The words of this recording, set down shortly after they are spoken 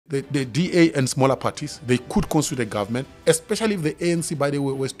the DA and smaller parties, they could constitute a government, especially if the ANC, by the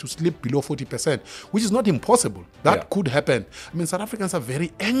way, was to slip below 40%, which is not impossible. That could happen. I mean, South Africans are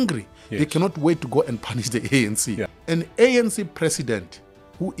very angry. Yes. They cannot wait to go and punish the ANC. Yeah. An ANC president,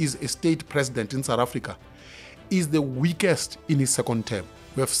 who is a state president in South Africa, is the weakest in his second term.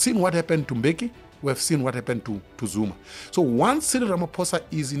 We have seen what happened to Mbeki. We have seen what happened to Zuma. So once Cyril Ramaphosa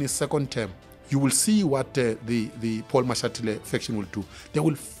is in his second term, you will see what the Paul Mashele faction will do. They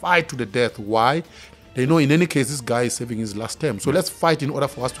will fight to the death. Why? They know in any case this guy is serving his last term. So let's fight in order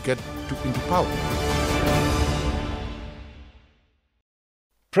for us to get into power.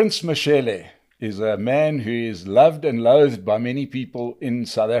 Prince Mashele is a man who is loved and loathed by many people in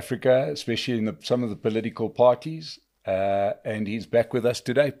South Africa, especially in some of the political parties. And he's back with us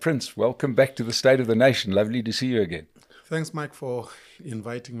today. Prince, welcome back to the State of the Nation. Lovely to see you again. Thanks, Mike, for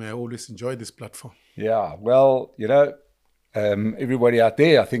inviting me. I always enjoy this platform. Yeah, well, everybody out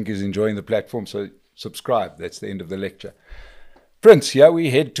there, I think, is enjoying the platform, so subscribe. That's the end of the lecture. Prince,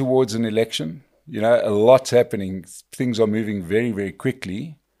 we head towards an election. A lot's happening. Things are moving very, very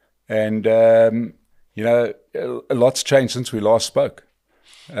quickly. And, a lot's changed since we last spoke.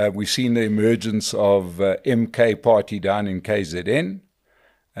 We've seen the emergence of MK Party down in KZN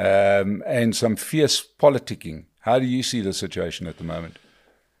and some fierce politicking. How do you see the situation at the moment?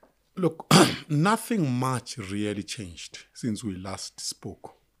 Look, nothing much really changed since we last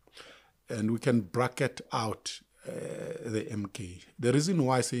spoke. And we can bracket out the MK. The reason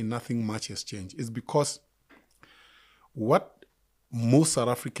why I say nothing much has changed is because what most South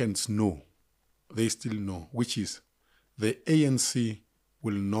Africans know, they still know, which is the ANC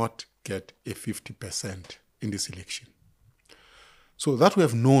will not get a 50% in this election. So that we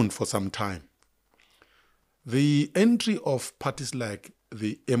have known for some time. The entry of parties like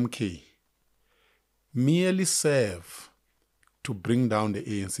the MK merely serve to bring down the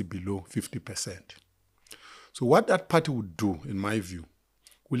ANC below 50%. So what that party would do, in my view,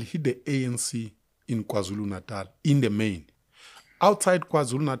 will hit the ANC in KwaZulu-Natal in the main. Outside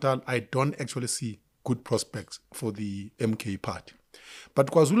KwaZulu-Natal, I don't actually see good prospects for the MK party. But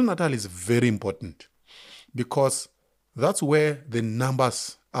KwaZulu-Natal is very important because that's where the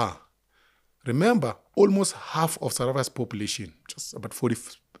numbers are. Remember, almost half of South Africa's population, just about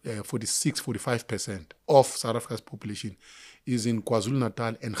 45% of South Africa's population is in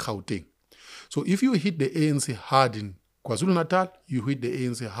KwaZulu-Natal and Gauteng. So if you hit the ANC hard in KwaZulu-Natal, you hit the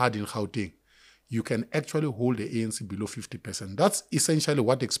ANC hard in Gauteng, you can actually hold the ANC below 50%. That's essentially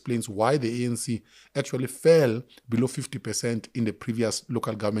what explains why the ANC actually fell below 50% in the previous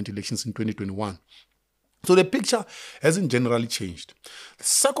local government elections in 2021. So the picture hasn't generally changed. The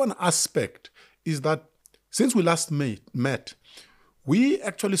second aspect is that since we last met, we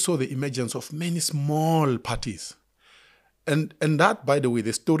actually saw the emergence of many small parties. And that, by the way,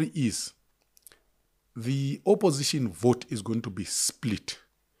 the story is the opposition vote is going to be split.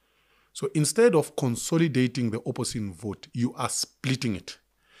 So instead of consolidating the opposition vote, you are splitting it.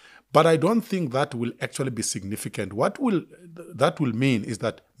 But I don't think that will actually be significant. What that will mean is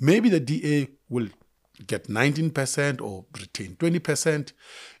that maybe the DA will get 19% or retain 20%.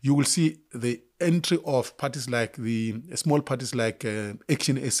 You will see the entry of parties like small parties like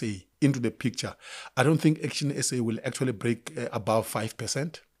Action SA into the picture. I don't think Action SA will actually break above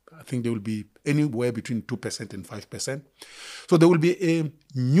 5%. I think there will be anywhere between 2% and 5%. So there will be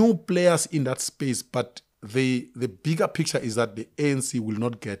new players in that space, but the bigger picture is that the ANC will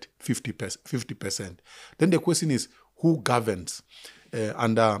not get 50%. Then the question is, who governs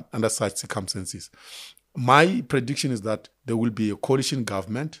under such circumstances? My prediction is that there will be a coalition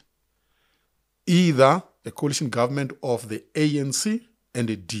government, either a coalition government of the ANC and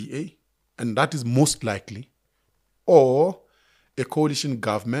the DA, and that is most likely, or a coalition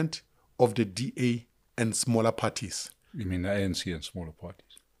government of the DA and smaller parties. You mean the ANC and smaller parties?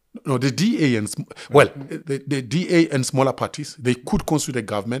 No, the DA and the DA and smaller parties, they could constitute a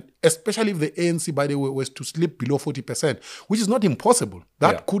government, especially if the ANC, by the way, was to slip below 40%, which is not impossible.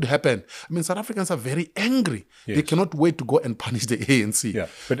 That could happen. I mean, South Africans are very angry. Yes. They cannot wait to go and punish the ANC. Yeah,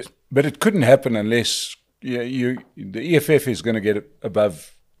 but it couldn't happen unless the EFF is going to get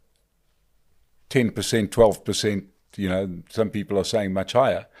above 10%, 12%. Some people are saying much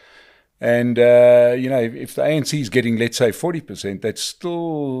higher. And, if the ANC is getting, let's say, 40%, that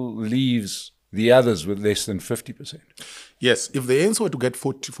still leaves the others with less than 50%. Yes, if the ANC were to get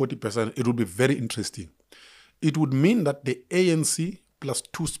 40%, it would be very interesting. It would mean that the ANC plus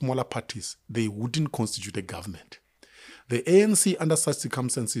two smaller parties, they wouldn't constitute a government. The ANC, under such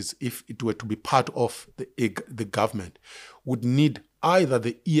circumstances, if it were to be part of the government, would need either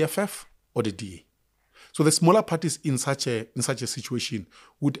the EFF or the DA. So the smaller parties in such a situation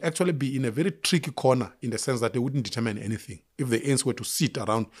would actually be in a very tricky corner in the sense that they wouldn't determine anything if the ANC were to sit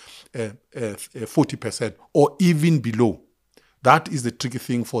around 40% or even below. That is the tricky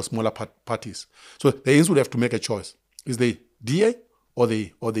thing for smaller parties. So the ANC would have to make a choice: is the DA or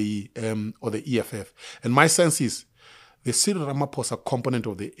the EFF? And my sense is the Cyril Ramaphosa component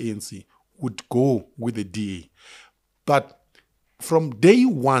of the ANC would go with the DA, but from day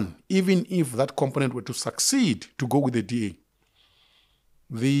one, even if that component were to succeed to go with the DA,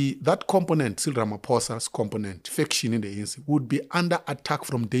 that component, Cyril Ramaphosa's component, faction in the ANC, would be under attack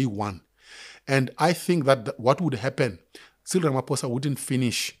from day one. And I think that what would happen, Cyril Ramaphosa wouldn't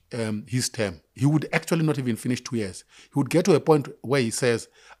finish his term. He would actually not even finish 2 years. He would get to a point where he says,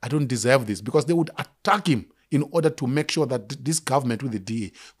 I don't deserve this, because they would attack him in order to make sure that this government with the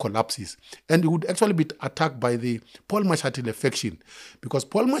DA collapses. And he would actually be attacked by the Paul Mashele faction, because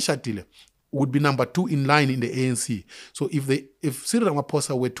Paul Mashele would be number 2 in line in the ANC. So if Cyril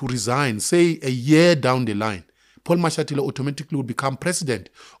Ramaphosa were to resign, say a year down the line, Paul Mashele automatically would become president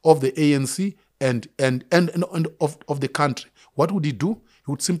of the ANC and of the country. What would he do?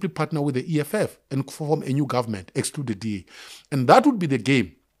 He would simply partner with the EFF and form a new government, exclude the DA. And that would be the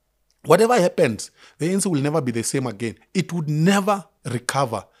game. Whatever happens, the ANC will never be the same again. It would never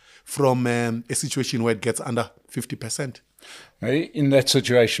recover from a situation where it gets under 50%. In that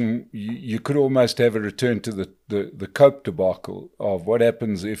situation, you could almost have a return to the Cope debacle of what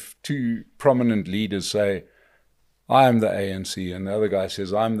happens if 2 prominent leaders say, I am the ANC, and the other guy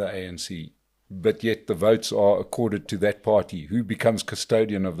says, I'm the ANC, but yet the votes are accorded to that party. Who becomes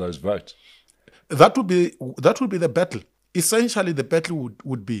custodian of those votes? That would be the battle. Essentially, the battle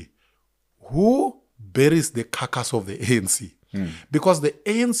would be, who buries the carcass of the ANC? Because the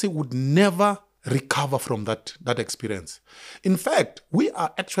ANC would never recover from that experience. In fact, we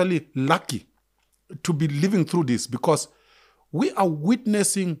are actually lucky to be living through this, because we are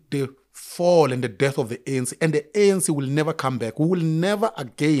witnessing the fall and the death of the ANC, and the ANC will never come back. We will never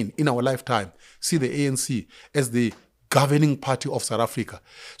again in our lifetime see the ANC as the governing party of South Africa.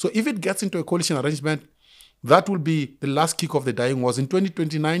 So if it gets into a coalition arrangement, that will be the last kick of the dying horse. In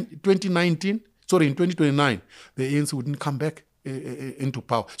 2029, the ANC wouldn't come back into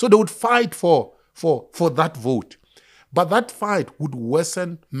power. So they would fight for that vote. But that fight would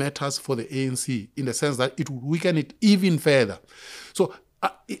worsen matters for the ANC in the sense that it would weaken it even further. So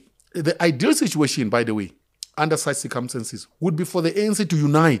the ideal situation, by the way, under such circumstances, would be for the ANC to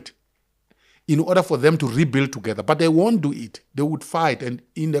unite in order for them to rebuild together. But they won't do it. They would fight, and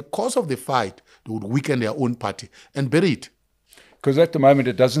in the course of the fight, they would weaken their own party and bury it. Because at the moment,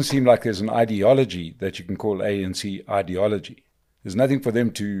 it doesn't seem like there's an ideology that you can call ANC ideology. There's nothing for them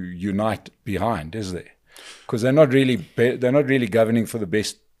to unite behind, is there? Because they're not really governing for the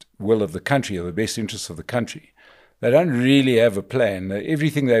best will of the country or the best interests of the country. They don't really have a plan.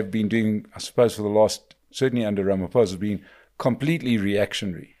 Everything they've been doing, I suppose, for the last, certainly under Ramaphosa, has been completely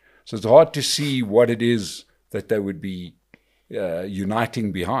reactionary. So it's hard to see what it is that they would be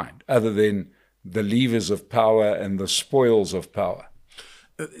uniting behind, other than the levers of power and the spoils of power.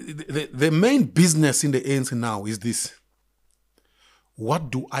 The main business in the ANC now is this: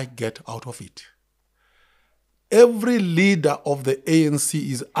 what do I get out of it? Every leader of the ANC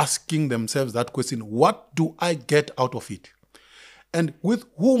is asking themselves that question: what do I get out of it? And with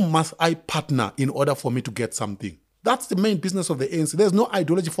whom must I partner in order for me to get something? That's the main business of the ANC. There's no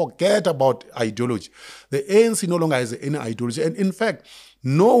ideology. Forget about ideology. The ANC no longer has any ideology. And in fact,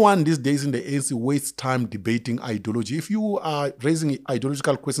 no one these days in the ANC wastes time debating ideology. If you are raising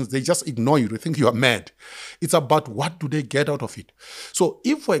ideological questions, they just ignore you. They think you are mad. It's about what do they get out of it. So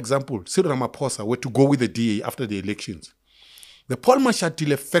if, for example, Cyril Ramaphosa were to go with the DA after the elections, the Paul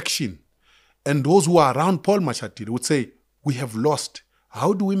Mashele faction and those who are around Paul Mashele would say, we have lost.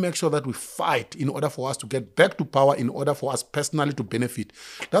 How do we make sure that we fight in order for us to get back to power, in order for us personally to benefit?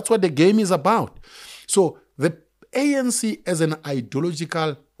 That's what the game is about. So the ANC as an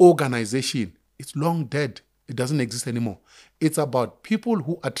ideological organization, it's long dead. It doesn't exist anymore. It's about people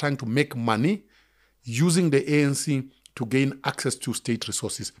who are trying to make money using the ANC to gain access to state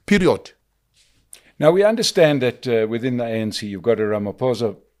resources, period. Now, we understand that within the ANC, you've got a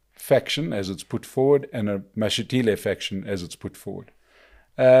Ramaphosa faction, as it's put forward, and a Mashele faction, as it's put forward.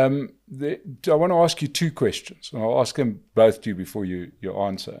 I want to ask you 2 questions, and I'll ask them both to you before you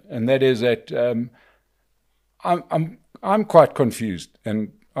answer. And that is that I'm quite confused,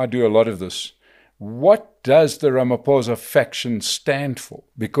 and I do a lot of this. What does the Ramaphosa faction stand for?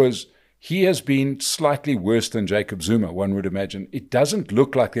 Because he has been slightly worse than Jacob Zuma, one would imagine. It doesn't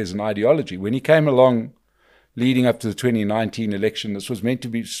look like there's an ideology. When he came along leading up to the 2019 election. This was meant to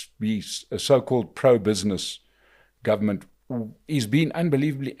be a so-called pro-business government. He's been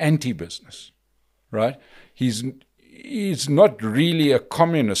unbelievably anti-business, right? He's not really a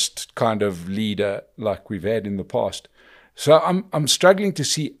communist kind of leader like we've had in the past. So I'm struggling to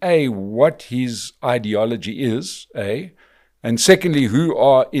see, A, what his ideology is, A, and secondly, who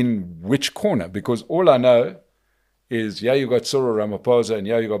are in which corner. Because all I know is, yeah, you got Cyril Ramaphosa and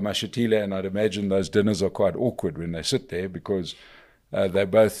yeah, you got Mashele, and I'd imagine those dinners are quite awkward when they sit there because they're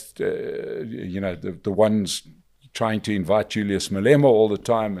both, the one's trying to invite Julius Malema all the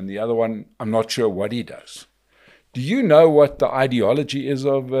time, and the other one, I'm not sure what he does. Do you know what the ideology is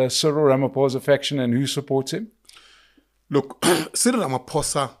of Cyril Ramaphosa faction and who supports him? Look, Cyril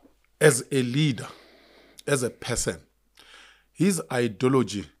Ramaphosa as a leader, as a person, his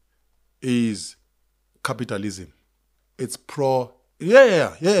ideology is capitalism. It's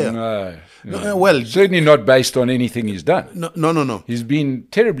Yeah. No. Well, certainly not based on anything he's done. No. He's been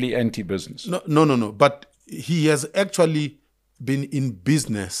terribly anti-business. No. But he has actually been in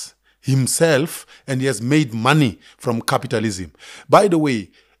business himself, and he has made money from capitalism. By the way,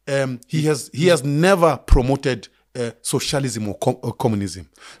 he has never promoted socialism or communism.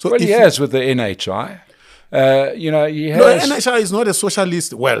 So he has with the NHI. He has. No, NHI is not a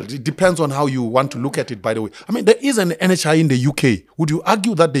socialist. Well, it depends on how you want to look at it, by the way. I mean, there is an NHI in the UK. Would you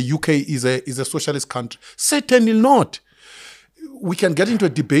argue that the UK is a socialist country? Certainly not. We can get into a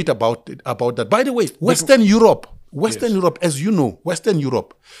debate about that. By the way, Western Europe, as you know, Western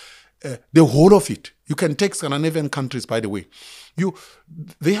Europe, the whole of it, you can take Scandinavian countries, by the way.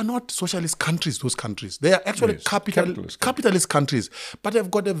 They are not socialist countries, those countries. They are actually capitalist countries. But they've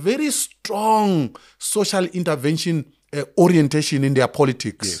got a very strong social intervention orientation in their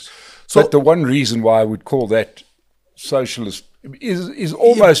politics. Yes. So, but the one reason why I would call that socialist is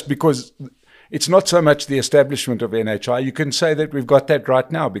almost because it's not so much the establishment of NHI. You can say that we've got that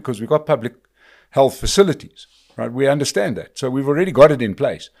right now because we've got public health facilities, right? We understand that. So we've already got it in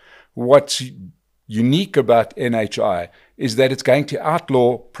place. What's unique about NHI is that it's going to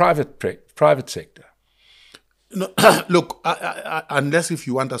outlaw private sector. No, look, unless if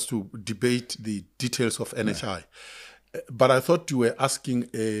you want us to debate the details of NHI, but I thought you were asking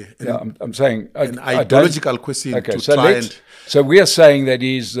I'm saying an ideological question So we are saying that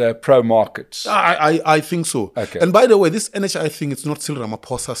he's pro-markets. I think so. Okay. And by the way, this NHI thing, it's not Cyril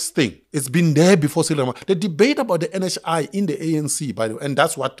Ramaphosa's thing. It's been there before Cyril Ramaphosa. The debate about the NHI in the ANC, by the way, and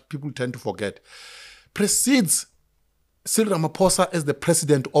that's what people tend to forget, precedes Cyril Ramaphosa as the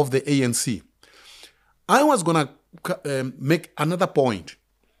president of the ANC. I was going to make another point.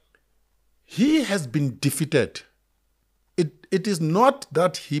 He has been defeated. It is not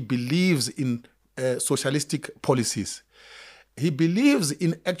that he believes in socialistic policies. He believes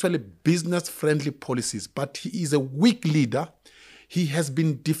in actually business-friendly policies, but he is a weak leader. He has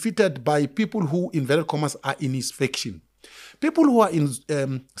been defeated by people who, in inverted commas, are in his faction. People who are in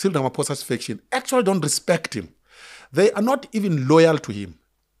Cyril Ramaphosa's faction actually don't respect him. They are not even loyal to him.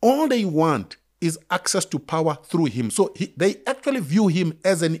 All they want is access to power through him. So they actually view him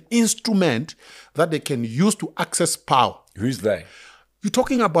as an instrument that they can use to access power. Who's they? You're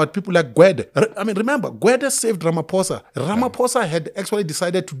talking about people like Gwede. I mean, remember, Gwede saved Ramaphosa. Ramaphosa had actually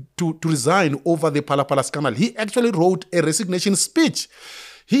decided to resign over the Pala scandal. He actually wrote a resignation speech.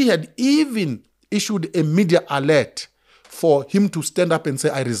 He had even issued a media alert for him to stand up and say,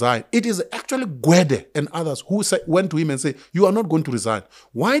 I resign. It is actually Gwede and others who went to him and said, you are not going to resign.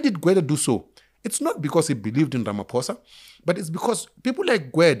 Why did Gwede do so? It's not because he believed in Ramaphosa, but it's because people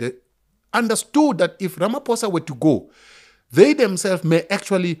like Gwede understood that if Ramaphosa were to go, they themselves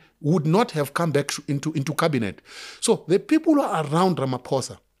would not have come back into cabinet. So the people who are around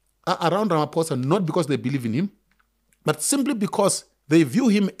Ramaphosa not because they believe in him, but simply because they view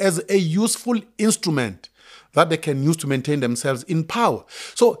him as a useful instrument that they can use to maintain themselves in power.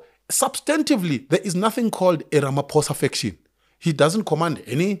 So substantively, there is nothing called a Ramaphosa faction. He doesn't command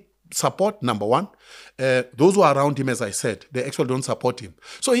any support, number one. Those who are around him, as I said, they actually don't support him.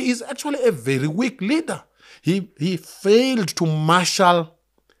 So he is actually a very weak leader. He failed to marshal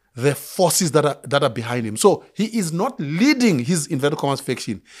the forces that are behind him. So he is not leading his inverted commas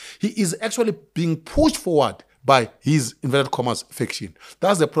faction. He is actually being pushed forward by his inverted commas faction.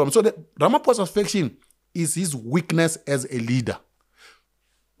 That's the problem. So the Ramaphosa's faction is his weakness as a leader.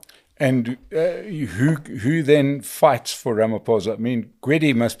 And who then fights for Ramaphosa? I mean,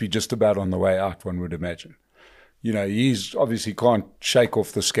 Gwede must be just about on the way out, one would imagine. You know, he's obviously can't shake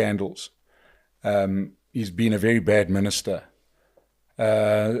off the scandals. He's been a very bad minister.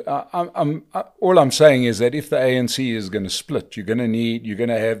 All I'm saying is that if the ANC is going to split, you're going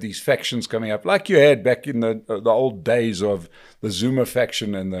to have these factions coming up, like you had back in the old days of the Zuma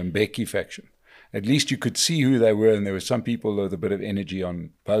faction and the Mbeki faction. At least you could see who they were, and there were some people with a bit of energy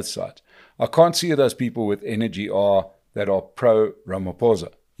on both sides. I can't see who those people with energy are that are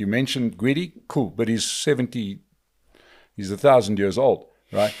pro-Ramaphosa. You mentioned Gwedi, cool, but he's 1,000 years old,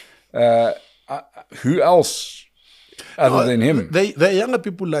 right? Who else other than him? There are younger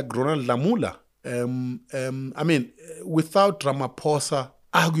people like Ronald Lamula. I mean, without Ramaphosa,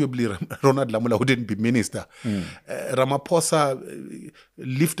 arguably Ronald Lamula wouldn't be minister. Ramaphosa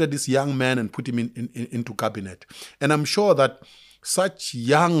lifted this young man and put him into cabinet. And I'm sure that such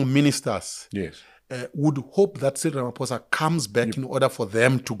young ministers would hope that Cyril Ramaphosa comes back in order for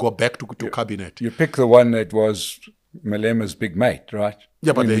them to go back to cabinet. You pick the one that was Malema's big mate, right?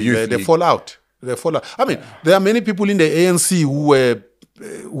 Yeah, but they fall out. They fall out. I mean, there are many people in the ANC who were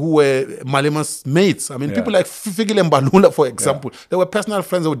Malema's mates. I mean, people like Fikile Mbalula, for example, they were personal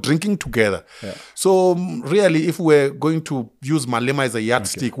friends. They were drinking together. So really, if we're going to use Malema as a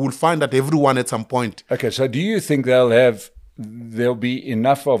yardstick, we'll find that everyone at some point. Okay, so do you think there'll be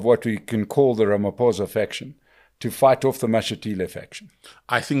enough of what we can call the Ramaphosa faction to fight off the Mashele faction?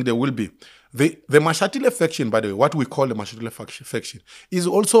 I think there will be. The Mashele faction, by the way, what we call the Mashele faction, is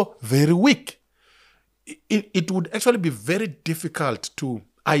also very weak. It would actually be very difficult to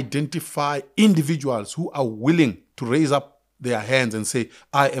identify individuals who are willing to raise up their hands and say,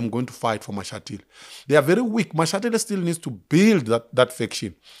 I am going to fight for Mashele. They are very weak. Mashele still needs to build that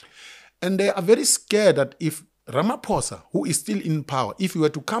faction. And they are very scared that if Ramaphosa, who is still in power, if he were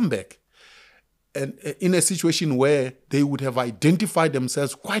to come back, and in a situation where they would have identified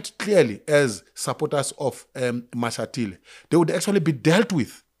themselves quite clearly as supporters of Mashele, they would actually be dealt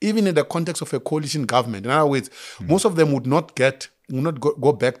with, even in the context of a coalition government. In other words, most of them would not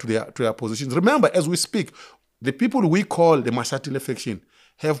go back to their positions. Remember, as we speak, the people we call the Mashele faction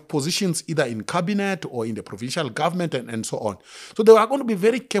have positions either in cabinet or in the provincial government and so on. So they are going to be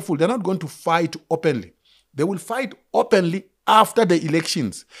very careful. They're not going to fight openly. They will fight openly after the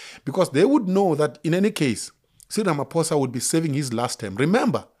elections, because they would know that in any case, Cyril Ramaphosa would be serving his last term.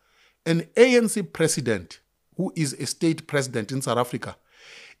 Remember, an ANC president who is a state president in South Africa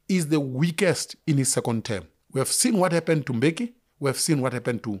is the weakest in his second term. We have seen what happened to Mbeki. We have seen what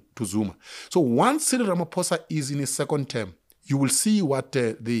happened to Zuma. So once Cyril Ramaphosa is in his second term, you will see what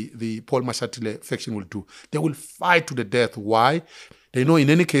the Paul Mashele faction will do. They will fight to the death. Why? They know in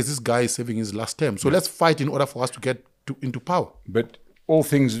any case, this guy is serving his last term. So let's fight in order for us to get into power. But all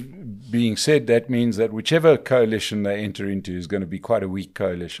things being said, that means that whichever coalition they enter into is going to be quite a weak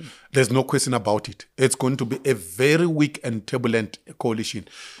coalition. There's no question about it. It's going to be a very weak and turbulent coalition.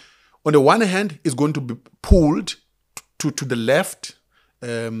 On the one hand, it's going to be pulled to the left,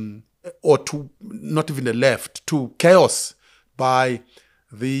 or to not even the left, to chaos by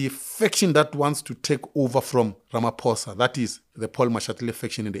the faction that wants to take over from Ramaphosa, that is the Paul Mashele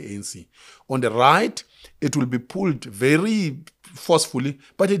faction in the ANC. On the right, it will be pulled very forcefully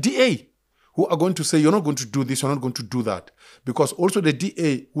by the DA, who are going to say, you're not going to do this, you're not going to do that. Because also the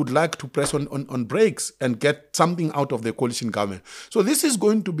DA would like to press on brakes and get something out of the coalition government. So this is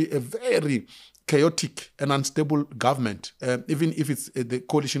going to be a very chaotic and unstable government, even if it's the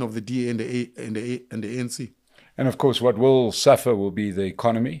coalition of the DA and the ANC. And of course, what will suffer will be the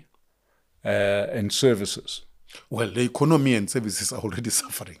economy and services. Well, the economy and services are already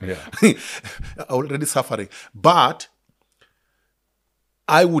suffering. Already suffering. But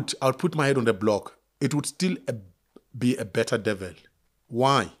I would put my head on the block. It would still be a better devil.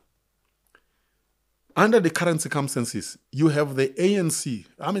 Why? Under the current circumstances, you have the ANC.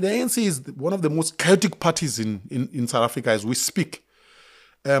 I mean, the ANC is one of the most chaotic parties in South Africa as we speak.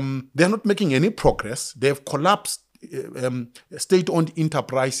 They're not making any progress. They've collapsed state-owned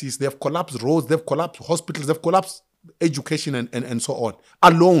enterprises. They've collapsed roads. They've collapsed hospitals. They've collapsed education and so on.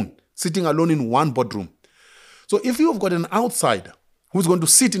 Alone, sitting alone in one boardroom. So if you've got an outsider who's going to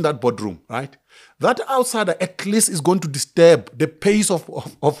sit in that boardroom, right? That outsider at least is going to disturb the pace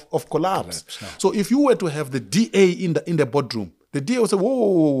of collapse. So if you were to have the DA in the boardroom, the DA will say,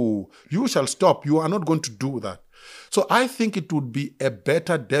 whoa, you shall stop. You are not going to do that. So I think it would be a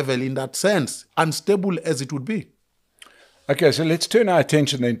better devil in that sense, unstable as it would be. Okay, so let's turn our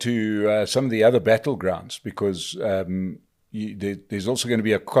attention then to some of the other battlegrounds, because there's also going to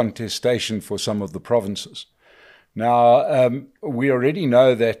be a contestation for some of the provinces. Now, we already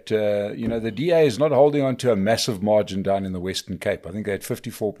know that, the DA is not holding on to a massive margin down in the Western Cape. I think they had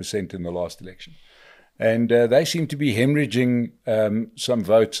 54% in the last election. And they seem to be hemorrhaging some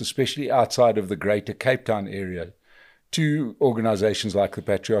votes, especially outside of the greater Cape Town area, to organizations like the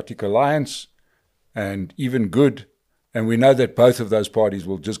Patriotic Alliance and even Good, and we know that both of those parties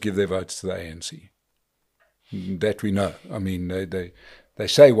will just give their votes to the ANC. That we know. I mean, they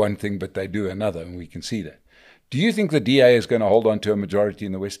say one thing, but they do another, and we can see that. Do you think the DA is going to hold on to a majority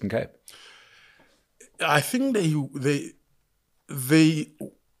in the Western Cape? I think they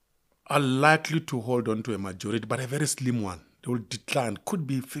are likely to hold on to a majority, but a very slim one. They will decline. Could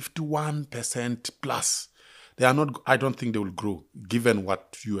be 51% plus. They are not. I don't think they will grow, given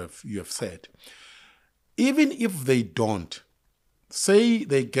what you have said. Even if they don't, say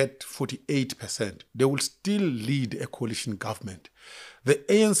they get 48%, they will still lead a coalition government. The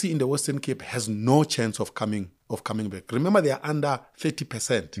ANC in the Western Cape has no chance of coming back. Remember, they are under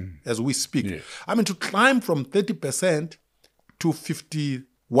 30% as we speak. Yes. I mean, to climb from 30% to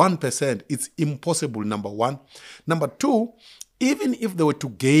 51%, it's impossible, number one. Number two, even if they were to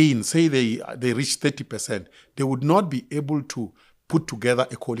gain, say they reach 30%, they would not be able to put together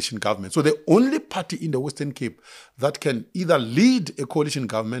a coalition government. So the only party in the Western Cape that can either lead a coalition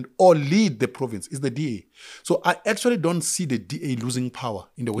government or lead the province is the DA. So I actually don't see the DA losing power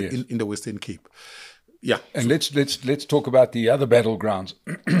in the in the Western Cape. Yeah. And let's talk about the other battlegrounds.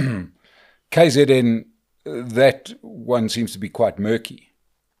 KZN, that one seems to be quite murky.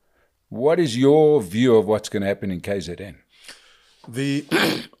 What is your view of what's going to happen in KZN? The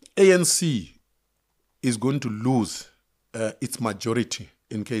ANC is going to lose its majority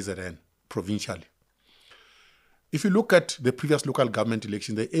in KZN provincially. If you look at the previous local government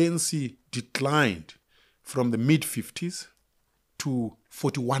election, the ANC declined from the mid-50s to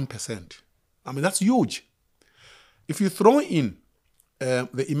 41%. I mean, that's huge. If you throw in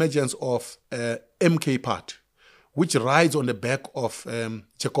the emergence of MK Part, which rides on the back of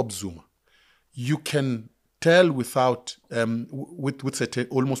Jacob Zuma, you can tell almost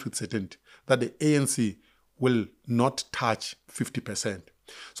with certainty that the ANC will not touch 50%.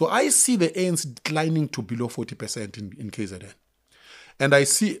 So I see the ANC declining to below 40% in KZN. And I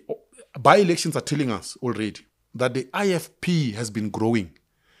see by-elections are telling us already that the IFP has been growing.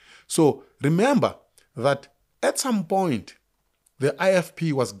 So remember that at some point, the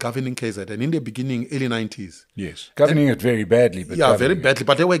IFP was governing KZN in the beginning, early 90s. Yes, governing it very badly. But yeah, very badly,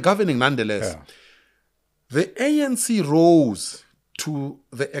 but they were governing nonetheless. Yeah. The ANC rose to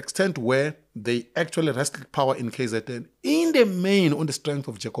the extent where they actually wrestled power in KZN in the main on the strength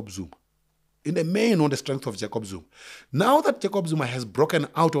of Jacob Zuma. Now that Jacob Zuma has broken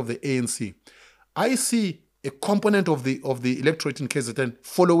out of the ANC, I see a component of the electorate in KZN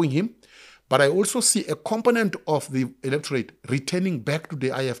following him, but I also see a component of the electorate returning back to the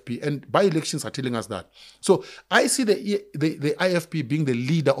IFP, and by-elections are telling us that. So I see the IFP being the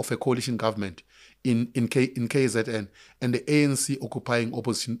leader of a coalition government in KZN, and the ANC occupying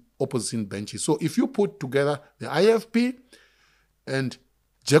opposition benches. So if you put together the IFP and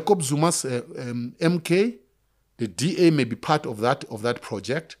Jacob Zuma's MK, the DA may be part of that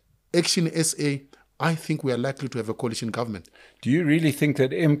project. Action SA, I think we are likely to have a coalition government. Do you really think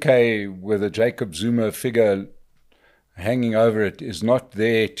that MK, with a Jacob Zuma figure hanging over it, is not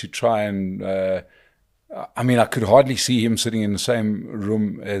there to try and... I mean, I could hardly see him sitting in the same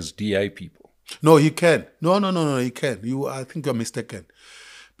room as DA people. No, he can. No, he can. I think you're mistaken.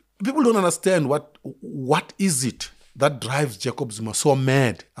 People don't understand what is it that drives Jacob Zuma so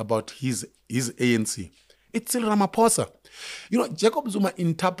mad about his ANC. It's Cyril Ramaphosa. You know, Jacob Zuma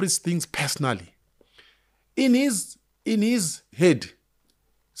interprets things personally. In his head,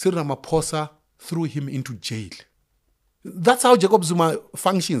 Cyril Ramaphosa threw him into jail. That's how Jacob Zuma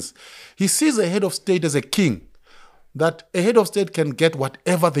functions. He sees a head of state as a king, that a head of state can get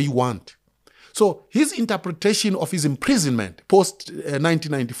whatever they want. So his interpretation of his imprisonment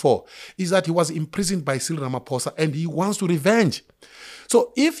post-1994 is that he was imprisoned by Cyril Ramaphosa and he wants to revenge.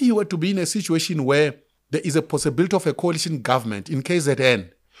 So if he were to be in a situation where there is a possibility of a coalition government in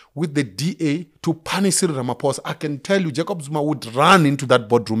KZN with the DA to punish Cyril Ramaphosa, I can tell you Jacob Zuma would run into that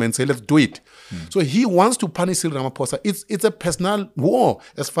boardroom and say, let's do it. So he wants to punish Cyril Ramaphosa. It's a personal war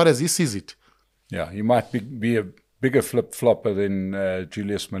as far as he sees it. Yeah, he might be a bigger flip-flopper than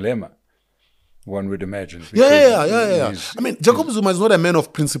Julius Malema, one would imagine. Yeah. I mean, Jacob Zuma is not a man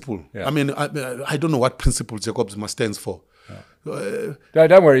of principle. Yeah. I mean, I don't know what principle Jacob Zuma stands for. No,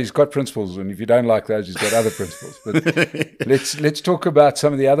 don't worry, he's got principles, and if you don't like those, he's got other principles. But let's talk about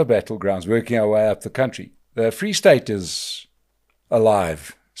some of the other battlegrounds, working our way up the country. The Free State is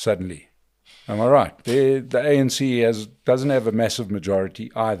alive suddenly. Am I right? The ANC doesn't have a massive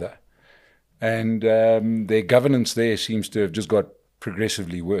majority either, and their governance there seems to have just got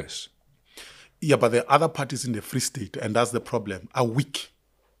progressively worse. Yeah, but the other parties in the Free State, and that's the problem, are weak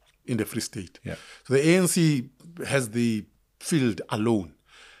in the Free State. Yeah. So the ANC has the field alone,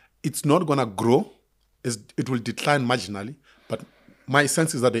 it's not going to grow. It will decline marginally. But my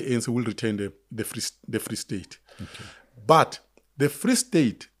sense is that the ANC will retain the Free State. Okay. But the Free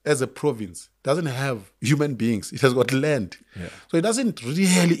State as a province doesn't have human beings. It has got land. Yeah. So it doesn't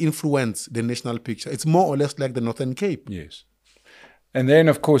really influence the national picture. It's more or less like the Northern Cape. Yes. And then,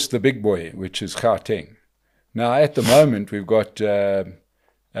 of course, the big boy, which is Gauteng. Now, at the moment, we've got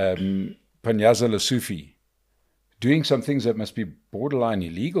Panyaza Lesufi doing some things that must be borderline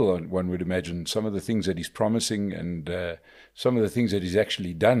illegal, one would imagine. Some of the things that he's promising and some of the things that he's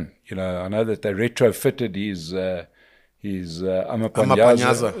actually done. You know, I know that they retrofitted his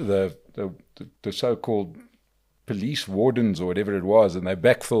Amapanyaza, the so-called police wardens or whatever it was, and they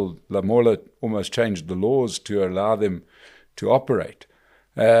backfilled. Lamola almost changed the laws to allow them to operate.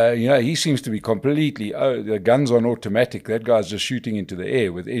 He seems to be completely, the gun's on automatic. That guy's just shooting into the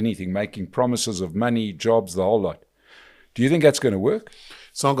air with anything, making promises of money, jobs, the whole lot. Do you think that's going to work?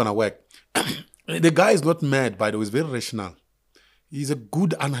 It's not going to work. The guy is not mad, by the way. He's very rational. He's a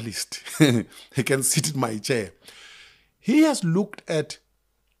good analyst. He can sit in my chair. He has looked at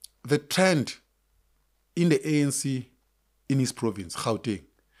the trend in the ANC in his province, Gauteng,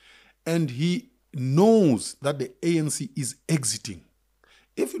 and he knows that the ANC is exiting.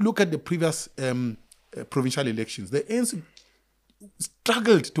 If you look at the previous provincial elections, the ANC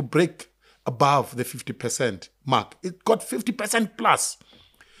struggled to break above the 50% mark. It got 50% plus.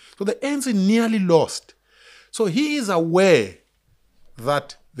 So the ANC nearly lost. So he is aware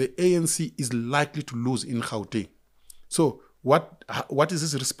that the ANC is likely to lose in Gauteng. So what is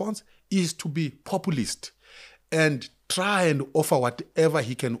his response? Is to be populist and try and offer whatever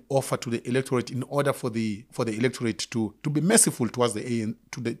he can offer to the electorate in order for the electorate to be merciful towards the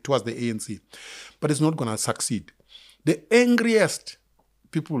ANC. But it's not going to succeed. The angriest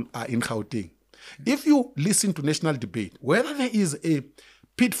people are in Gauteng. If you listen to national debate, whether there is a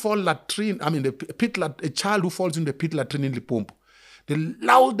pitfall latrine, a child who falls in the pit latrine in Limpopo, the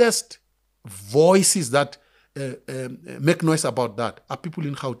loudest voices that make noise about that are people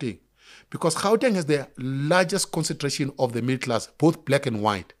in Gauteng. Because Gauteng has the largest concentration of the middle class, both black and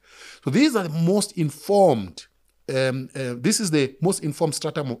white. So these are the most informed. This is the most informed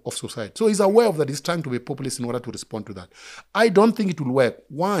stratum of society. So he's aware of that. He's trying to be populist in order to respond to that. I don't think it will work.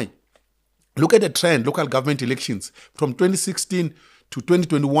 Why? Look at the trend, local government elections from 2016 to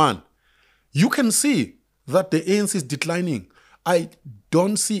 2021. You can see that the ANC is declining. I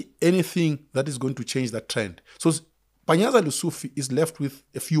don't see anything that is going to change that trend. So Panyaza Lesufi is left with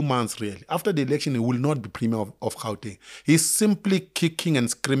a few months, really. After the election, he will not be premier of Gauteng. He's simply kicking and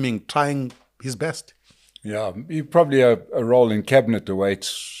screaming, trying his best. Yeah, probably a role in cabinet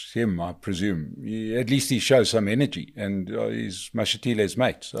awaits him, I presume. At least he shows some energy, and he's Mashele's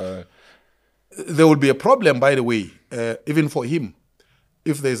mate. So there will be a problem, by the way, even for him,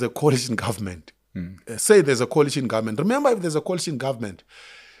 if there's a coalition government. Say there's a coalition government. Remember, if there's a coalition government,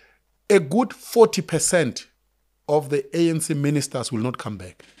 a good 40% of the ANC ministers will not come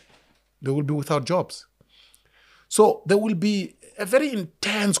back. They will be without jobs. So there will be a very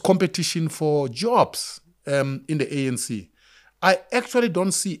intense competition for jobs in the ANC. I actually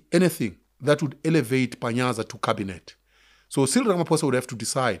don't see anything that would elevate Panyaza to cabinet. So Cyril Ramaphosa would have to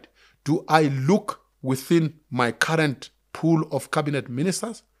decide, do I look within my current pool of cabinet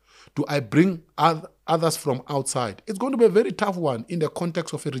ministers? Do I bring others from outside? It's going to be a very tough one in the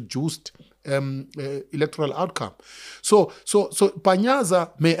context of a reduced electoral outcome. So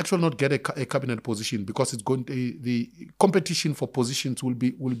Panyaza may actually not get a cabinet position because it's going to, the competition for positions will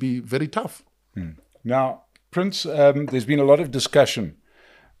be very tough. Now, Prince, there's been a lot of discussion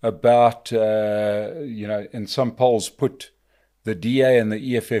about and some polls put the DA and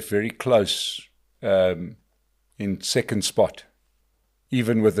the EFF very close in second spot,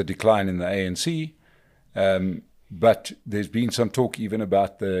 even with the decline in the ANC. But there's been some talk even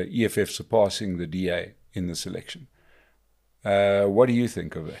about the EFF surpassing the DA in this election. What do you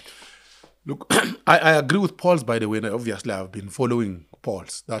think of that? Look, I agree with polls, by the way, and obviously I've been following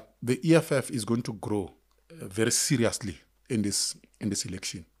polls, that the EFF is going to grow very seriously in this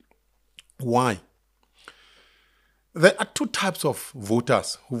election. Why? There are two types of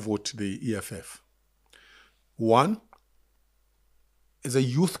voters who vote the EFF. One is a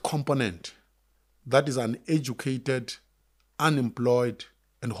youth component that is uneducated, unemployed,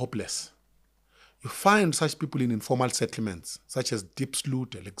 and hopeless. You find such people in informal settlements, such as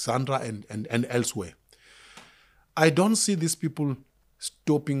Diepsloot, Alexandra, and elsewhere. I don't see these people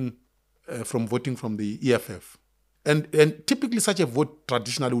stopping from voting from the EFF. And typically such a vote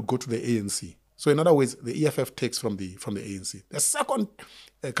traditionally would go to the ANC. So in other words, the EFF takes from the ANC. The second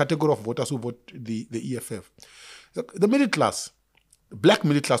category of voters who vote the EFF, the middle class, black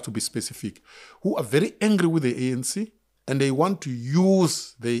middle class to be specific, who are very angry with the ANC and they want to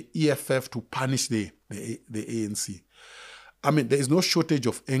use the EFF to punish the ANC. I mean, there is no shortage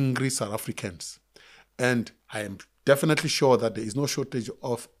of angry South Africans. And I am definitely sure that there is no shortage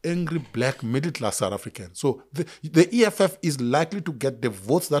of angry black middle class South Africans. So the EFF is likely to get the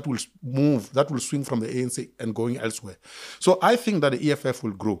votes that will move, that will swing from the ANC and going elsewhere. So I think that the EFF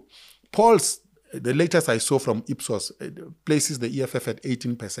will grow. Polls, the latest I saw from Ipsos, places the EFF at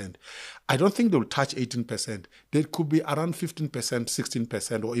 18%. I don't think they will touch 18%. They could be around 15%,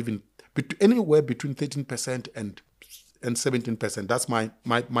 16%, or even anywhere between 13% and 17%. That's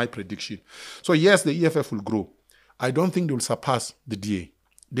my prediction. So yes, the EFF will grow. I don't think they will surpass the DA.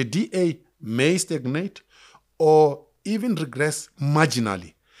 The DA may stagnate or even regress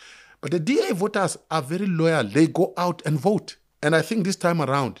marginally. But the DA voters are very loyal. They go out and vote. And I think this time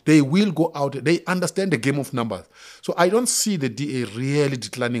around, they will go out. They understand the game of numbers. So I don't see the DA really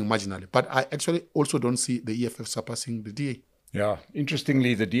declining marginally. But I actually also don't see the EFF surpassing the DA. Yeah.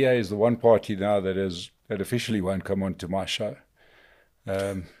 Interestingly, the DA is the one party now that officially won't come on to my show.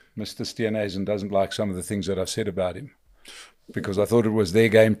 Mr. Steenhuisen doesn't like some of the things that I've said about him because I thought it was their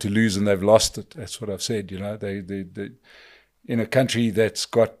game to lose and they've lost it. That's what I've said. You know, they in a country that's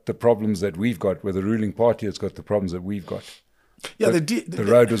got the problems that we've got, with a ruling party that's got the problems that we've got. Yeah, the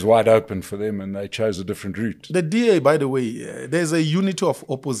road was wide open for them and they chose a different route. The DA, by the way, there's a unity of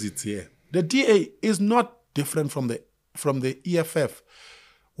opposites here. The DA is not different from the EFF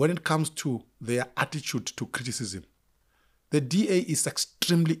when it comes to their attitude to criticism. The DA is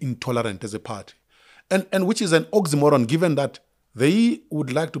extremely intolerant as a party, and which is an oxymoron given that they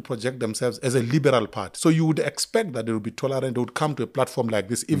would like to project themselves as a liberal party. So you would expect that they would be tolerant, they would come to a platform like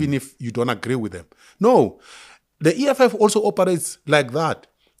this, even if you don't agree with them. No, the EFF also operates like that.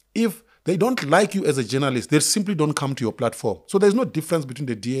 If they don't like you as a journalist, they simply don't come to your platform. So there's no difference between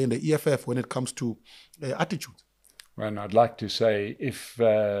the DA and the EFF when it comes to attitude. And I'd like to say, if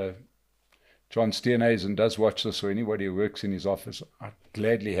John Steenhuisen does watch this, or anybody who works in his office, I'd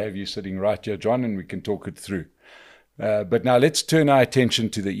gladly have you sitting right here, John, and we can talk it through. But now let's turn our attention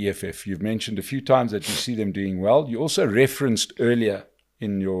to the EFF. You've mentioned a few times that you see them doing well. You also referenced earlier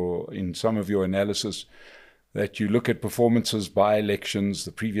in some of your analysis that you look at performances by elections,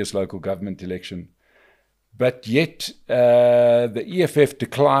 the previous local government election. But yet the EFF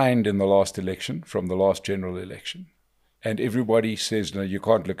declined in the last election from the last general election. And everybody says, no, you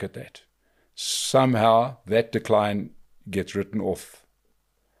can't look at that. Somehow that decline gets written off.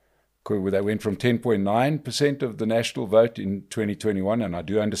 They went from 10.9% of the national vote in 2021, and I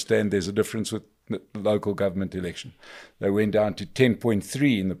do understand there's a difference with the local government election. They went down to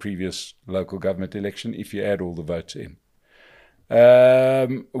 10.3 in the previous local government election if you add all the votes in.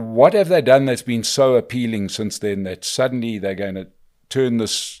 What have they done that's been so appealing since then that suddenly they're going to turn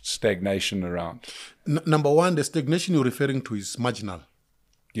this stagnation around? Number one, the stagnation you're referring to is marginal.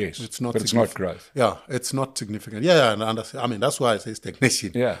 Yes, it's not growth. Yeah, it's not significant. Yeah, I mean, that's why I say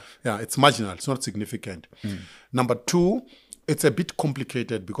stagnation. Yeah, it's marginal. It's not significant. Number two, it's a bit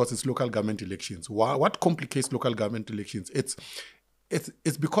complicated because it's local government elections. What complicates local government elections? It's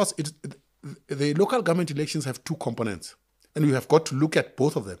because the local government elections have two components, and we have got to look at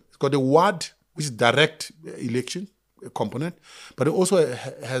both of them. It's got the ward, which is direct election component, but it also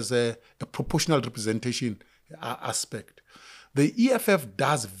has a proportional representation aspect. The EFF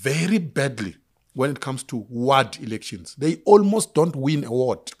does very badly when it comes to ward elections. They almost don't win a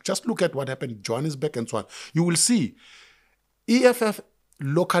ward. Just look at what happened in Johannesburg and so on. You will see EFF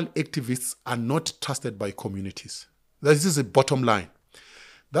local activists are not trusted by communities. This is a bottom line.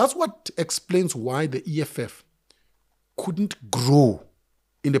 That's what explains why the EFF couldn't grow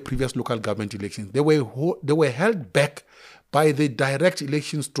in the previous local government elections. They were held back by the direct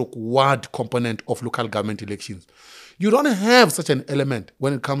election stroke ward component of local government elections. You don't have such an element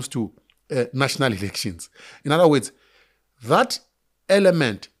when it comes to national elections. In other words, that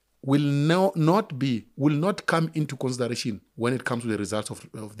element will not come into consideration when it comes to the results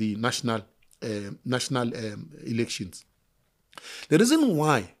of the national elections. The reason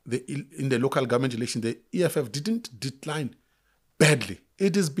why in the local government election the EFF didn't decline badly,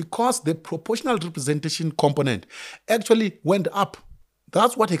 it is because the proportional representation component actually went up.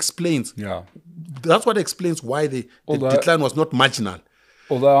 That's what explains. Yeah. That's what explains why the decline was not marginal.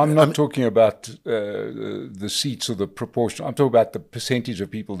 Although I'm not talking about the seats or the proportion. I'm talking about the percentage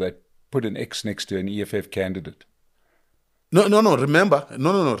of people that put an X next to an EFF candidate. Remember.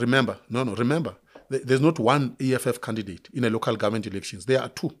 There's not one EFF candidate in a local government elections. There are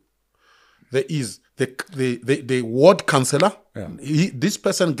two. there is the ward councillor. This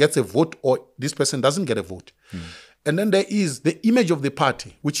person gets a vote or this person doesn't get a vote. And then there is the image of the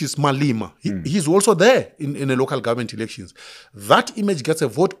party, which is Malema. He's also there in the local government elections. That image gets a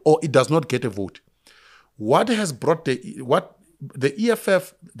vote or it does not get a vote. What has brought the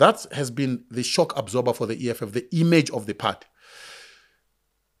EFF, that has been the shock absorber for the EFF, the image of the party.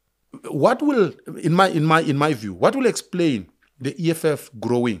 What will, in my view, what will explain the EFF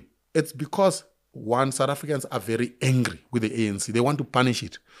growing? It's because, one, South Africans are very angry with the ANC. They want to punish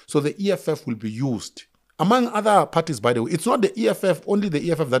it. So the EFF will be used. Among other parties, by the way, it's not the EFF, only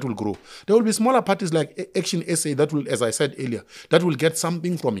the EFF that will grow. There will be smaller parties like Action SA that will, as I said earlier, that will get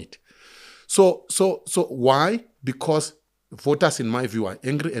something from it. So why? Because voters, in my view, are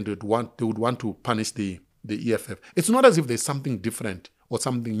angry and they would want to punish the EFF. It's not as if there's something different or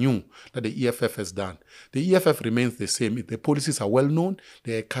something new that the EFF has done. The EFF remains the same. The policies are well known.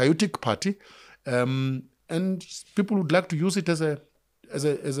 They're a chaotic party, and people would like to use it as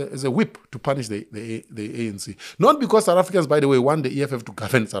a whip to punish the ANC. Not because South Africans, by the way, want the EFF to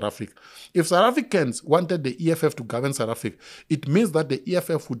govern South Africa. If South Africans wanted the EFF to govern South Africa, it means that the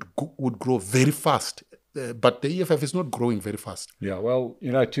EFF would grow very fast. But the EFF is not growing very fast. Yeah, well,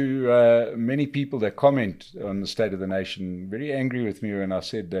 to many people that comment on the State of the Nation, very angry with me when I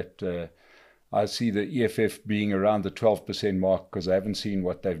said that I see the EFF being around the 12% mark because I haven't seen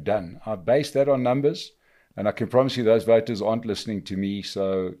what they've done. I base that on numbers, and I can promise you those voters aren't listening to me,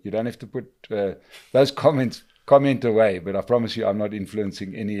 so you don't have to put those comment away, but I promise you I'm not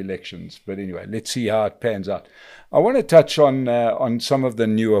influencing any elections. But anyway, let's see how it pans out. I want to touch on some of the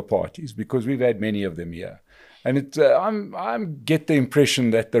newer parties because we've had many of them here. And I get the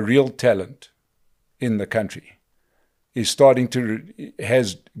impression that the real talent in the country is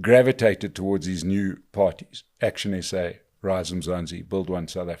has gravitated towards these new parties. Action SA, Rise Mzansi, Build One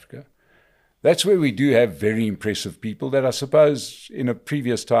South Africa. That's where we do have very impressive people that I suppose in a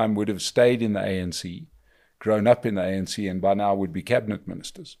previous time would have stayed in the ANC, grown up in the ANC, and by now would be cabinet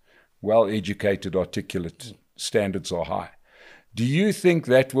ministers. Well-educated, articulate, standards are high. Do you think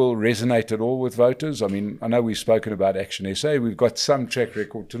that will resonate at all with voters? I mean, I know we've spoken about Action SA. We've got some track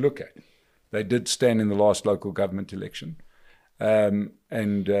record to look at. They did stand in the last local government election and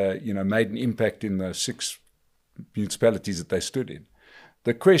made an impact in the 6 municipalities that they stood in.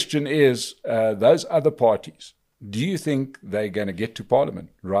 The question is, those other parties, do you think they're going to get to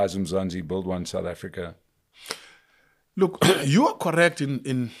Parliament? Rise Mzansi, Build One South Africa. Look, you are correct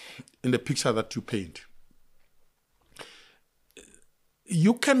in the picture that you paint.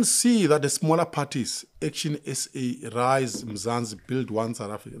 You can see that the smaller parties, Action SA, Rise, Mzansi, Build One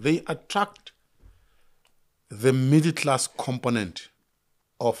South Africa, they attract the middle-class component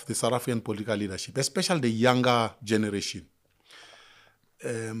of the South African political leadership, especially the younger generation.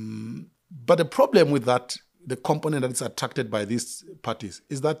 But the problem with that, the component that is attracted by these parties,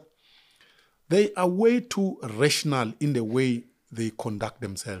 is that they are way too rational in the way they conduct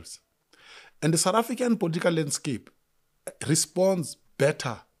themselves. And the South African political landscape responds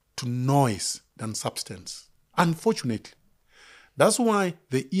better to noise than substance, unfortunately. That's why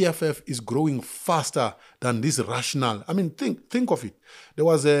the EFF is growing faster than this rational. I mean, think of it. There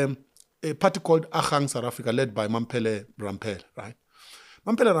was a party called Agang South Africa led by Mashele Rampell, right?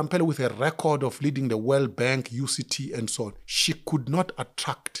 Mashele Rampell, with a record of leading the World Bank, UCT, and so on, she could not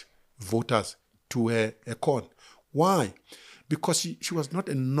attract voters to her cause. Why? Because she was not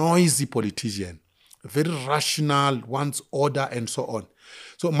a noisy politician, very rational, wants order, and so on.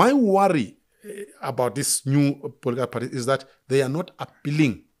 So my worry about this new political party is that they are not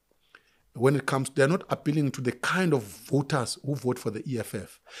appealing they're not appealing to the kind of voters who vote for the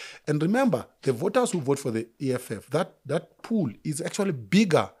EFF. And remember, the voters who vote for the EFF, that pool is actually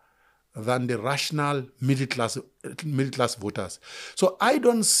bigger than the rational middle class voters. So I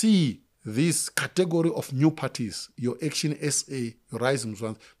don't see this category of new parties, your Action SA, your Rise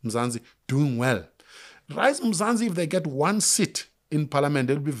Mzansi, doing well. Rise Mzansi, if they get one seat in Parliament,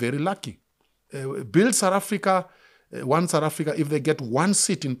 they'll be very lucky. Build South Africa, One South Africa, if they get one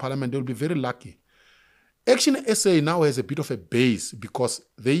seat in Parliament, they'll be very lucky. Action SA now has a bit of a base because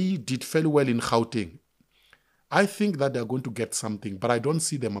they did fairly well in Gauteng. I think that they're going to get something, but I don't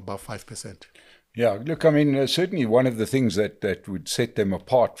see them above 5%. Yeah, look, I mean, certainly one of the things that would set them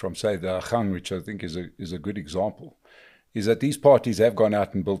apart from, say, the Agang, which I think is a good example, is that these parties have gone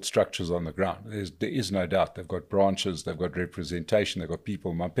out and built structures on the ground. There is no doubt. They've got branches, they've got representation, they've got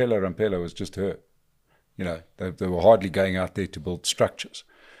people. Mashele Rampell was just her. You know, they were hardly going out there to build structures.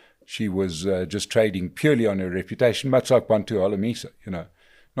 She was just trading purely on her reputation, much like Bantu Holomisa, you know.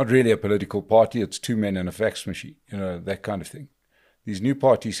 Not really a political party, it's 2 men and a fax machine, you know, that kind of thing. these new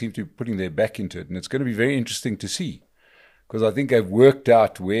parties seem to be putting their back into it, and it's going to be very interesting to see, because I think they've worked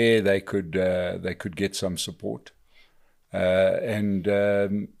out where they could get some support. And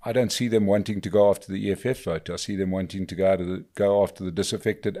I don't see them wanting to go after the EFF vote. I see them wanting to go after the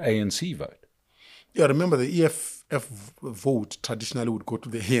disaffected ANC vote. Yeah, remember the EFF vote traditionally would go to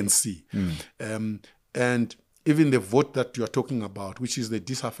the ANC. And even the vote that you are talking about, which is the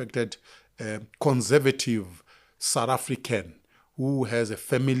disaffected conservative South African who has a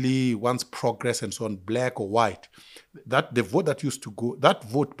family, wants progress and so on, black or white, that the vote that used to go, that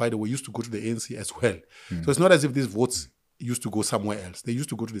vote, by the way, used to go to the ANC as well. So it's not as if these votes used to go somewhere else. They used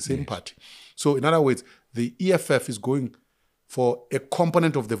to go to the same party. So in other words, the EFF is going for a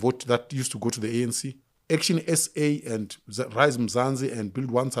component of the vote that used to go to the ANC. Action SA and Rise Mzansi and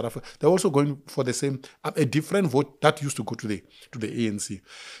Build One South Africa, they're also going for the same, a different vote that used to go to the ANC.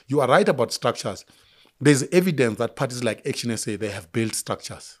 You are right about structures. There's evidence that parties like Action SA, they have built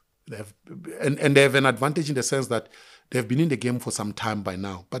structures. They have, and they have an advantage in the sense that they've been in the game for some time by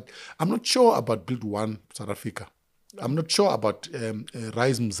now. But I'm not sure about Build One South Africa. I'm not sure about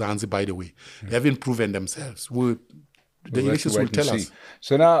Rise Mzansi, by the way. They haven't proven themselves. The elections will tell us.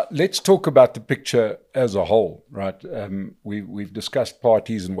 So now let's talk about the picture as a whole, right? We've discussed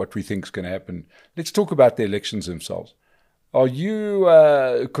parties and what we think is going to happen. Let's talk about the elections themselves. Are you,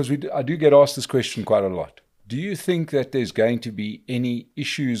 because I do get asked this question quite a lot, do you think that there's going to be any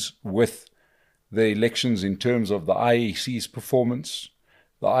issues with the elections in terms of the IEC's performance,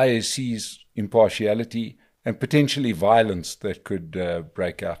 the IEC's impartiality, and potentially violence that could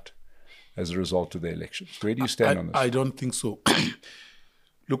break out as a result of the elections? Where do you stand on this? I don't think so.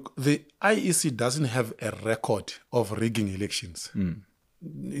 Look, the IEC doesn't have a record of rigging elections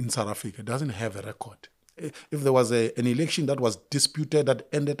in South Africa. It doesn't have a record. If there was an election that was disputed, that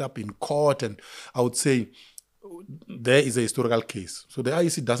ended up in court, and I would say there is a historical case. So the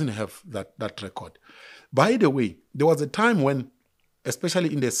IEC doesn't have that record. By the way, there was a time when,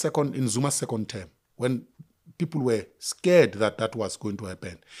 especially in Zuma's second term, when people were scared that was going to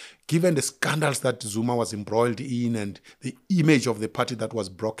happen, given the scandals that Zuma was embroiled in and the image of the party that was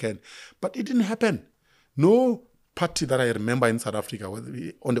broken. But it didn't happen. No party that I remember in South Africa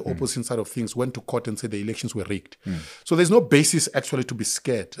on the opposite side of things went to court and said the elections were rigged. So there's no basis actually to be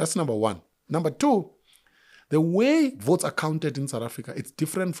scared. That's number one. Number two, the way votes are counted in South Africa, it's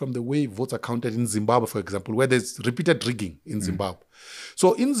different from the way votes are counted in Zimbabwe, for example, where there's repeated rigging in Zimbabwe.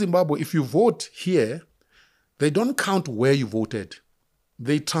 So in Zimbabwe, if you vote here, they don't count where you voted.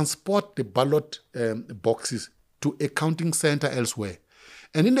 They transport the ballot boxes to a counting center elsewhere.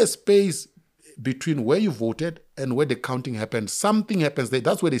 And in the space between where you voted and where the counting happened, something happens there.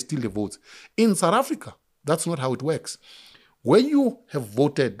 That's where they steal the votes. In South Africa, that's not how it works. Where you have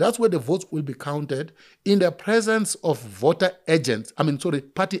voted, that's where the votes will be counted in the presence of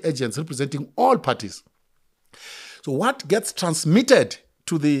party agents representing all parties. So what gets transmitted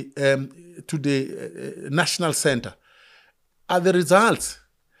to the national center are the results.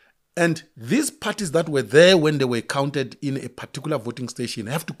 And these parties that were there when they were counted in a particular voting station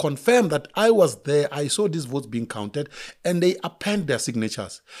have to confirm that I was there, I saw these votes being counted, and they append their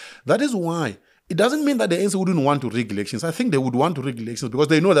signatures. That is why it doesn't mean that the ANC wouldn't want to rig elections. I think they would want to rig elections because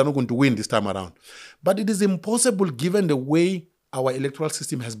they know they're not going to win this time around. But it is impossible given the way our electoral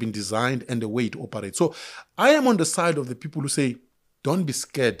system has been designed and the way it operates. So I am on the side of the people who say, don't be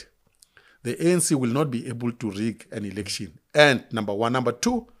scared. The ANC will not be able to rig an election. And number one. Number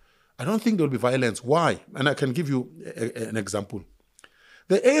two, I don't think there will be violence. Why? And I can give you an example.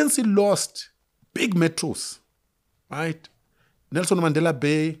 The ANC lost big metros, right? Nelson Mandela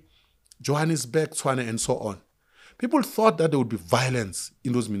Bay, Johannesburg, Tshwane, and so on. People thought that there would be violence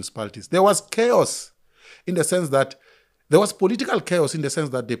in those municipalities. There was chaos in the sense that there was political chaos in the sense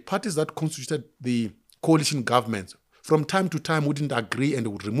that the parties that constituted the coalition governments from time to time wouldn't agree and they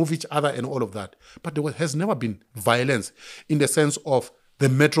would remove each other and all of that. But there has never been violence in the sense of the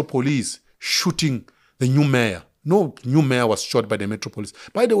Metro Police shooting the new mayor. No new mayor was shot by the Metro Police.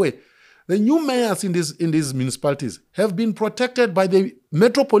 By the way, the new mayors in these municipalities have been protected by the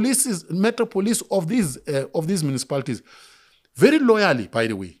Metro Police of these municipalities very loyally, by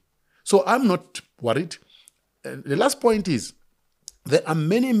the way. So I'm not worried. The last point is, there are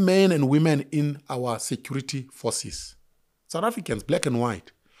many men and women in our security forces, South Africans, black and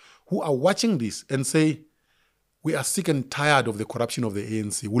white, who are watching this and say, we are sick and tired of the corruption of the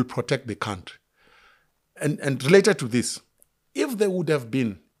ANC. We'll protect the country. And related to this, if there would have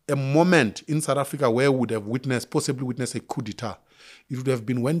been a moment in South Africa where we would have possibly witnessed a coup d'etat, it would have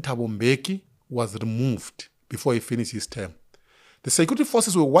been when Thabo Mbeki was removed before he finished his term. The security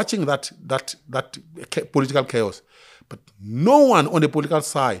forces were watching that political chaos. But no one on the political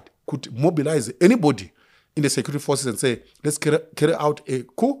side could mobilize anybody in the security forces and say, let's carry out a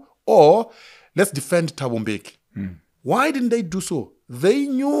coup or let's defend Thabo Mbeki. Why didn't they do so? They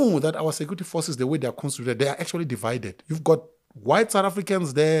knew that our security forces, the way they are constituted, they are actually divided. You've got white South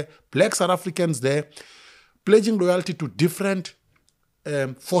Africans there, black South Africans there, pledging loyalty to different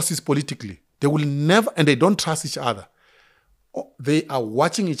forces politically. They will never, and they don't trust each other. They are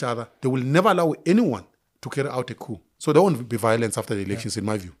watching each other. They will never allow anyone to carry out a coup. So there won't be violence after the elections, in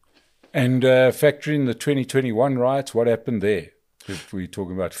my view. And factoring the 2021 riots, what happened there? If we're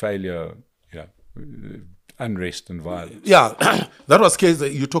talking about failure, unrest and violence. Yeah, that was case.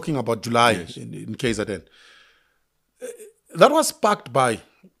 You're talking about July, yes, in KZN. That was sparked by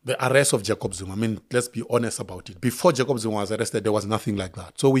the arrest of Jacob Zuma. I mean, let's be honest about it. Before Jacob Zuma was arrested, there was nothing like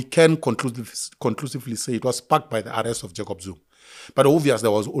that. So we can conclusively say it was sparked by the arrest of Jacob Zuma. But obviously,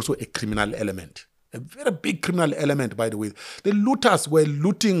 there was also a criminal element. A very big criminal element, by the way. The looters were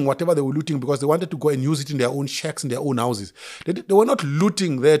looting whatever they were looting because they wanted to go and use it in their own shacks, in their own houses. They were not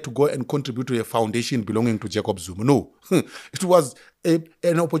looting there to go and contribute to a foundation belonging to Jacob Zuma. No. It was an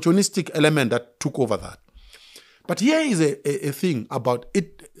opportunistic element that took over that. But here is a thing about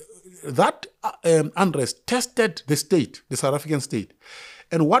it. That unrest tested the state, the South African state.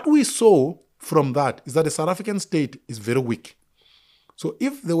 And what we saw from that is that the South African state is very weak. So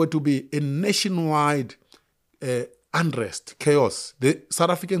if there were to be a nationwide unrest, chaos, the South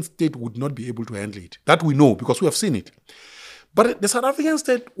African state would not be able to handle it. That we know because we have seen it. But the South African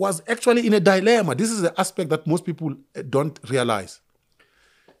state was actually in a dilemma. This is the aspect that most people don't realize.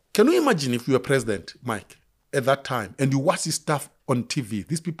 Can you imagine if you were president, Mike, at that time, and you watch this stuff on TV,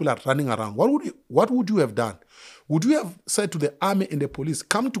 these people are running around, what would you have done? Would you have said to the army and the police,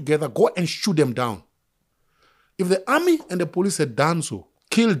 come together, go and shoot them down? If the army and the police had done so,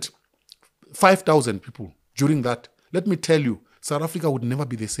 killed 5,000 people during that, let me tell you, South Africa would never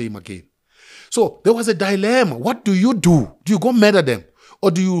be the same again. So there was a dilemma. What do you do? Do you go murder them? Or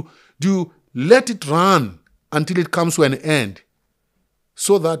do you let it run until it comes to an end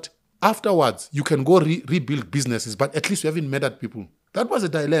so that afterwards you can go rebuild businesses, but at least you haven't murdered people? That was a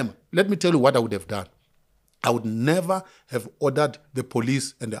dilemma. Let me tell you what I would have done. I would never have ordered the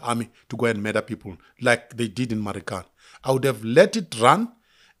police and the army to go and murder people like they did in Marikana. I would have let it run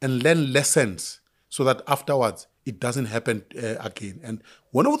and learn lessons so that afterwards it doesn't happen again. And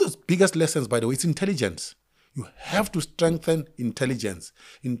one of those biggest lessons, by the way, is intelligence. You have to strengthen intelligence.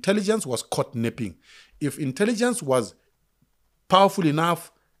 Intelligence was caught napping. If intelligence was powerful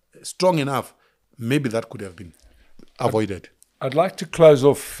enough, strong enough, maybe that could have been avoided. I'd like to close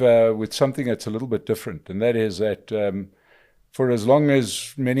off with something that's a little bit different, and that is that for as long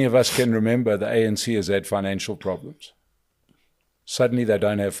as many of us can remember, the ANC has had financial problems. Suddenly they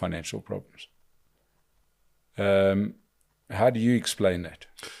don't have financial problems. How do you explain that?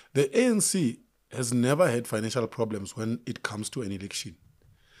 The ANC has never had financial problems when it comes to an election.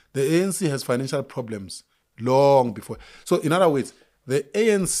 The ANC has financial problems long before. So in other words, the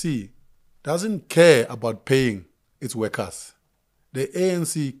ANC doesn't care about paying its workers. The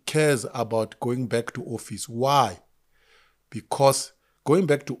ANC cares about going back to office. Why? Because going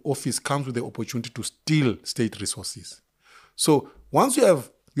back to office comes with the opportunity to steal state resources. So once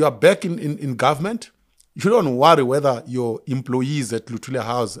you are back in government, you don't worry whether your employees at Luthuli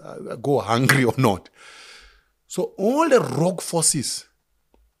House go hungry or not. So all the rogue forces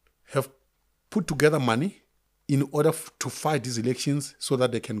have put together money in order to fight these elections so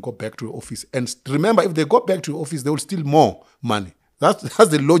that they can go back to office. And remember, if they go back to office, they will steal more money. That's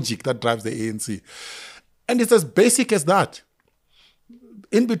the logic that drives the ANC. And it's as basic as that.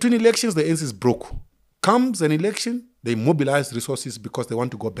 In between elections, the ANC is broke. Comes an election, they mobilize resources because they want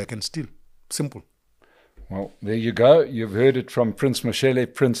to go back and steal. Simple. Well, there you go. You've heard it from Prince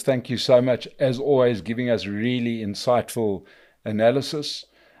Mashele. Prince, thank you so much, as always, giving us really insightful analysis.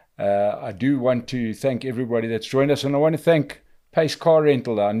 I do want to thank everybody that's joined us, and I want to thank Pace Car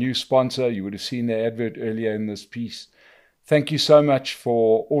Rental, our new sponsor. You would have seen the advert earlier in this piece. Thank you so much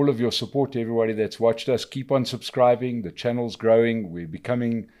for all of your support to everybody that's watched us. Keep on subscribing. The channel's growing. We're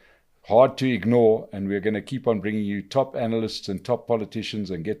becoming hard to ignore, and we're going to keep on bringing you top analysts and top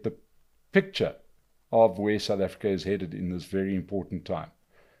politicians and get the picture of where South Africa is headed in this very important time.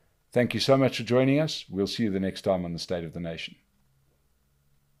 Thank you so much for joining us. We'll see you the next time on The State of the Nation.